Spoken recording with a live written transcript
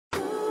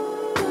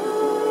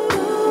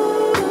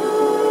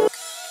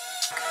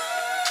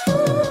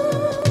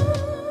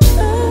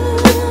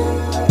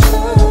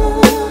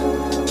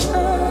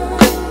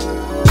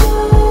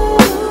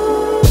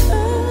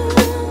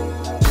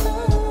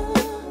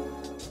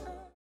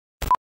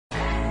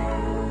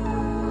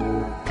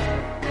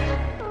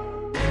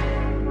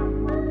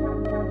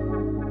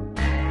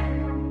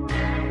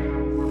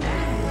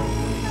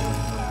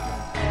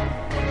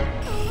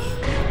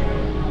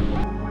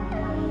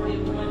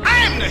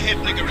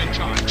in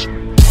charge.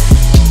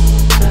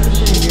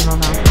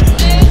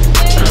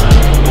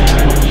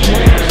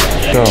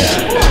 Show.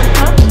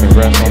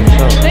 Congrats on the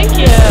show. Thank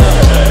you.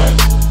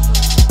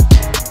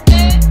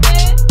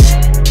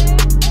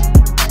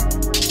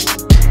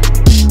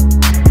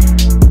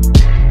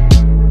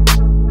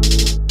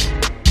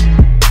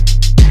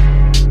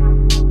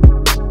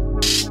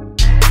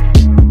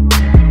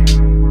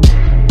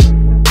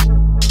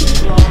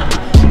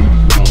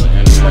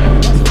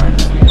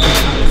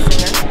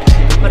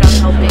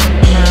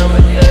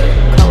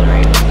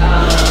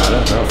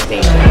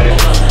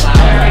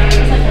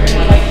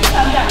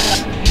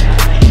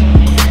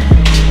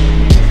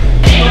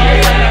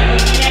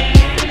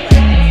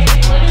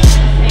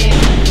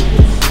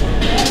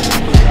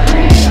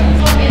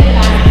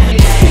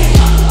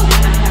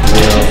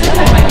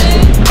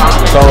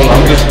 So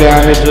I'm just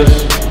down here,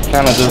 just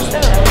kind of just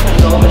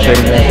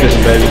shaking hands,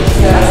 kissing babies.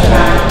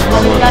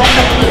 Well, we've got a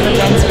couple of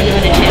events for you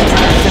and a chance to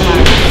come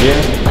tomorrow. Yeah,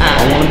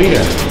 I want to be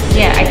there.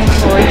 Yeah, I can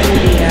forward you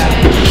the.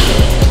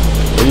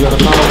 Are you gonna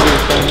follow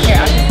me? Here,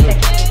 I'll just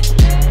text.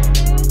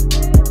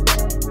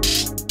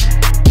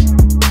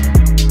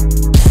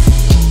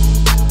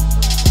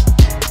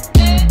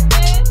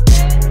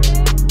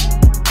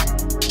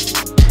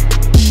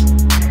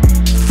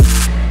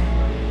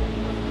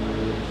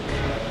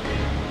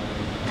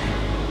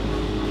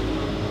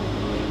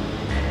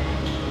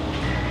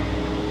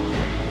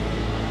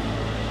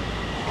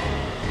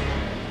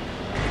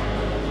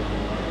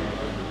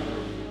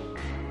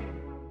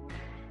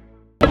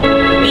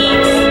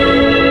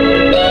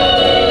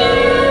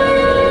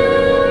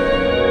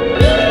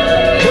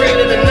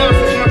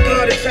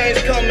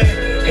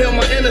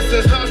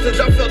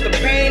 I felt the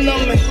pain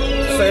on me.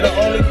 Say the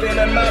only thing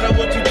that matter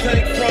what you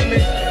take from me.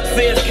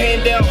 Feds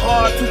came down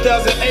hard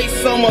 2008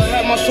 summer.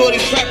 Had my shorty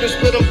trapped and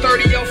split them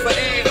 30 out for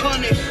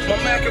 800. My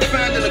Mac and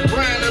found in the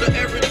grind of the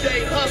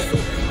everyday hustle.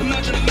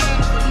 Imagine a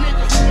man of a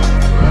nigga.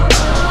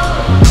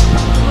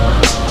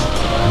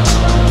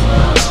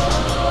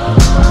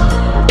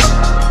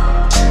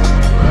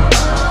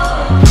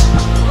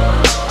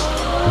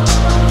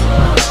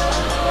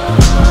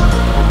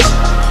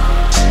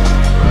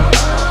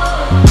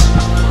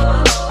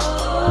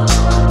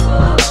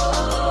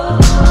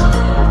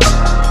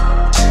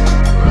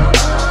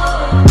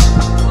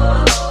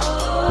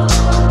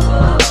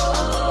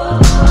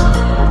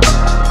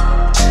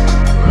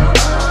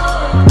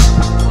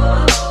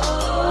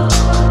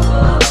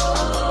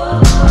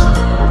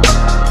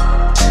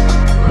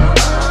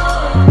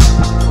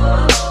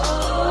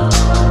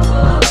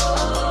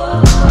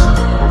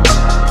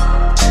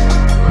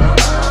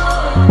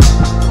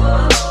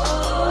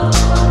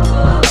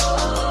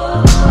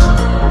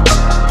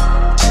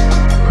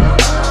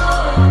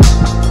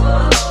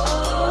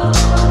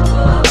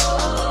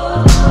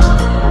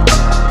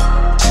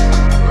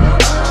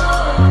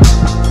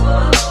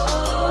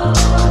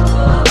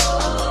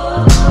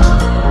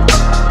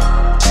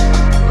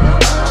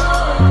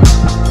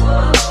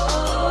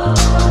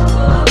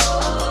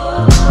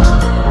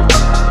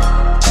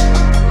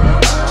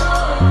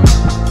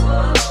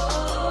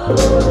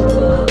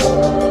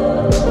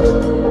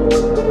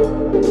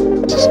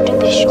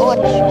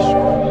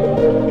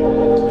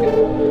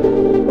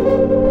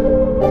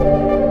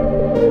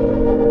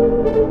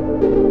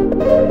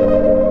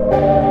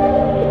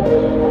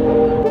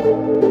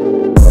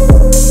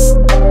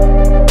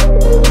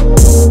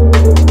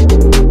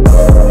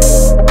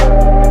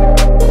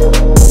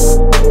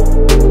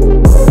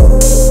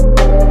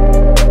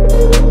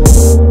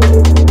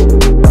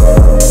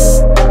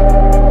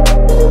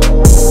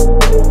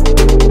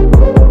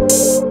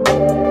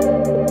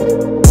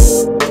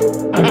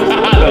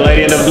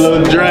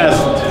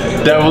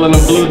 Devil in a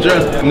blue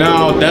dress.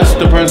 No, that's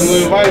the person who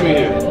invited me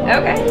here.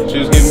 Okay. She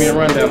was giving me a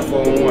rundown of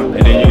 411.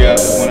 And then you got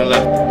one that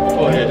left.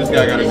 Oh yeah, this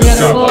guy got a good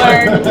job. What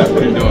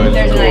are you doing?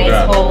 There's a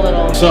nice whole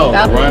little. So,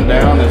 the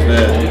rundown is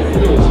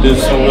that this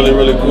is some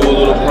really cool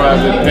little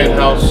private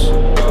penthouse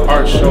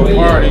art show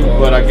party,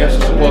 but I guess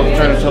it's supposed to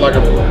turn into like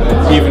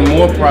a even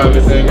more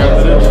private thing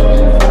after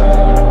this.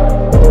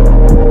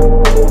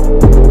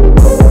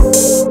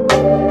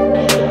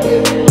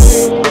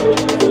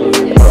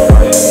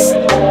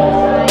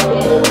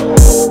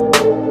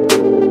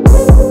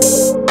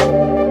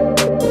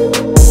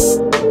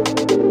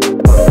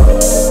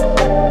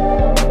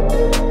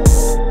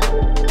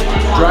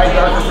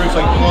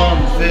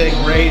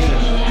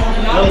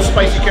 Little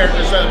spicy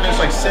characters, there's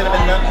like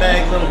cinnamon,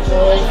 nutmeg, little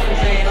cloves.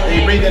 And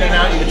you breathe in and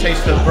out, you can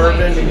taste the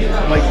bourbon,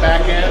 like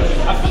back end.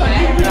 I feel like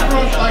you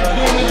approach like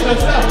doing this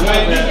yourself,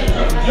 man.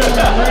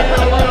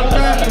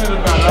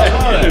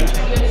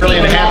 Really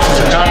enhances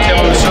the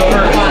cocktail in the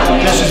summer.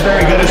 This is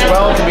very good as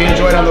well to be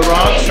enjoyed on the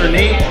rocks or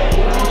neat.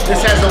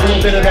 This has a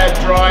little bit of that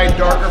dry,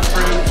 darker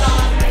fruits.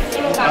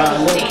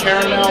 A little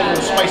caramel, a little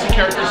spicy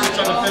character sits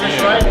on the finish,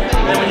 right?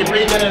 And then when you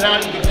breathe in and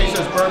out, you can taste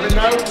those bourbon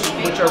notes,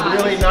 which are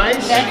really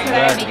nice. That's what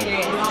I'd be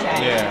curious to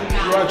try. Yeah.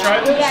 You want to try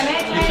this?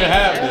 You should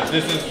have this.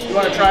 This is. You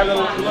want to try a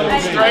little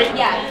straight?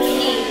 Yeah.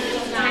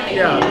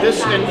 Yeah,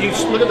 this, and you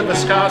look at the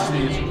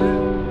viscosity, it's